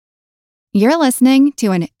You're listening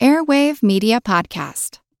to an Airwave Media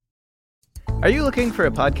Podcast. Are you looking for a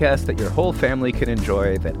podcast that your whole family can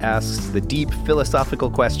enjoy that asks the deep philosophical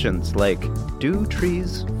questions like, do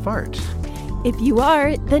trees fart? If you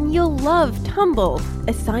are, then you'll love Tumble,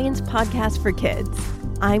 a science podcast for kids.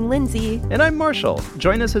 I'm Lindsay. And I'm Marshall.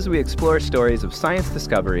 Join us as we explore stories of science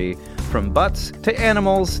discovery, from butts to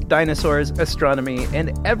animals, dinosaurs, astronomy,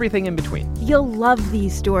 and everything in between. You'll love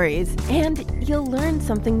these stories, and you'll learn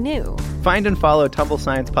something new. Find and follow Tumble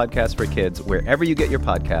Science Podcast for Kids wherever you get your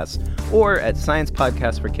podcasts, or at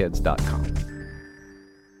sciencepodcastforkids.com.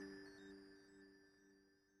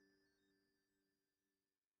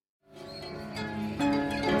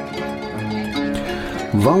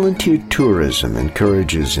 Volunteer tourism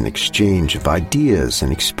encourages an exchange of ideas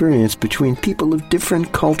and experience between people of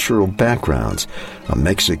different cultural backgrounds. A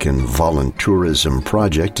Mexican voluntourism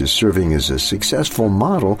project is serving as a successful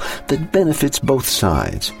model that benefits both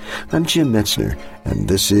sides. I'm Jim Metzner, and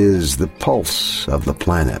this is The Pulse of the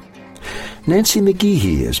Planet. Nancy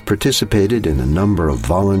McGehee has participated in a number of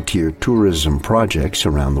volunteer tourism projects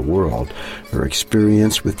around the world. Her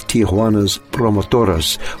experience with Tijuana's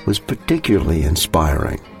Promotoras was particularly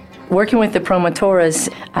inspiring. Working with the Promotoras,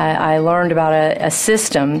 I learned about a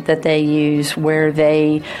system that they use where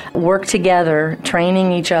they work together,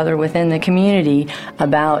 training each other within the community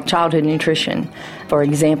about childhood nutrition. For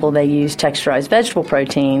example, they use texturized vegetable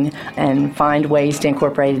protein and find ways to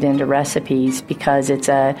incorporate it into recipes because it's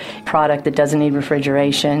a product that doesn't need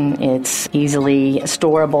refrigeration. It's easily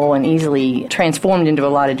storable and easily transformed into a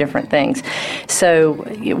lot of different things. So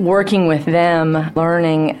working with them,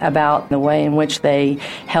 learning about the way in which they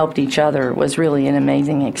helped each other was really an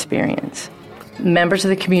amazing experience. Members of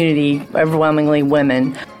the community, overwhelmingly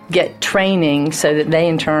women, get training so that they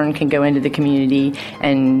in turn can go into the community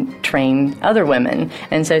and train other women.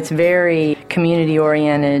 And so it's very community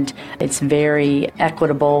oriented, it's very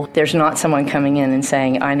equitable. There's not someone coming in and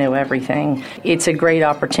saying, I know everything. It's a great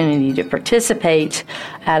opportunity to participate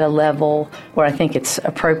at a level where I think it's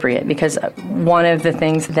appropriate, because one of the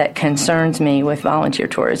things that concerns me with volunteer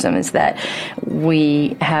tourism is that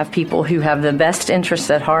we have people who have the best interests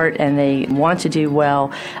at heart and they want to do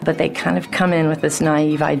well, but they kind of come in with this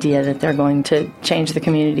naive idea that they're going to change the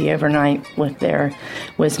community overnight with their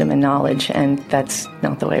wisdom and knowledge, and that's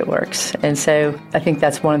not the way it works. And so I think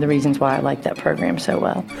that's one of the reasons why I like that program so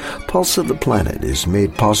well. Pulse of the Planet is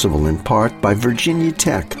made possible in part by Virginia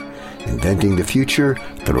Tech, inventing the future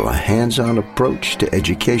through a hands-on approach to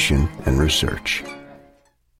education and research.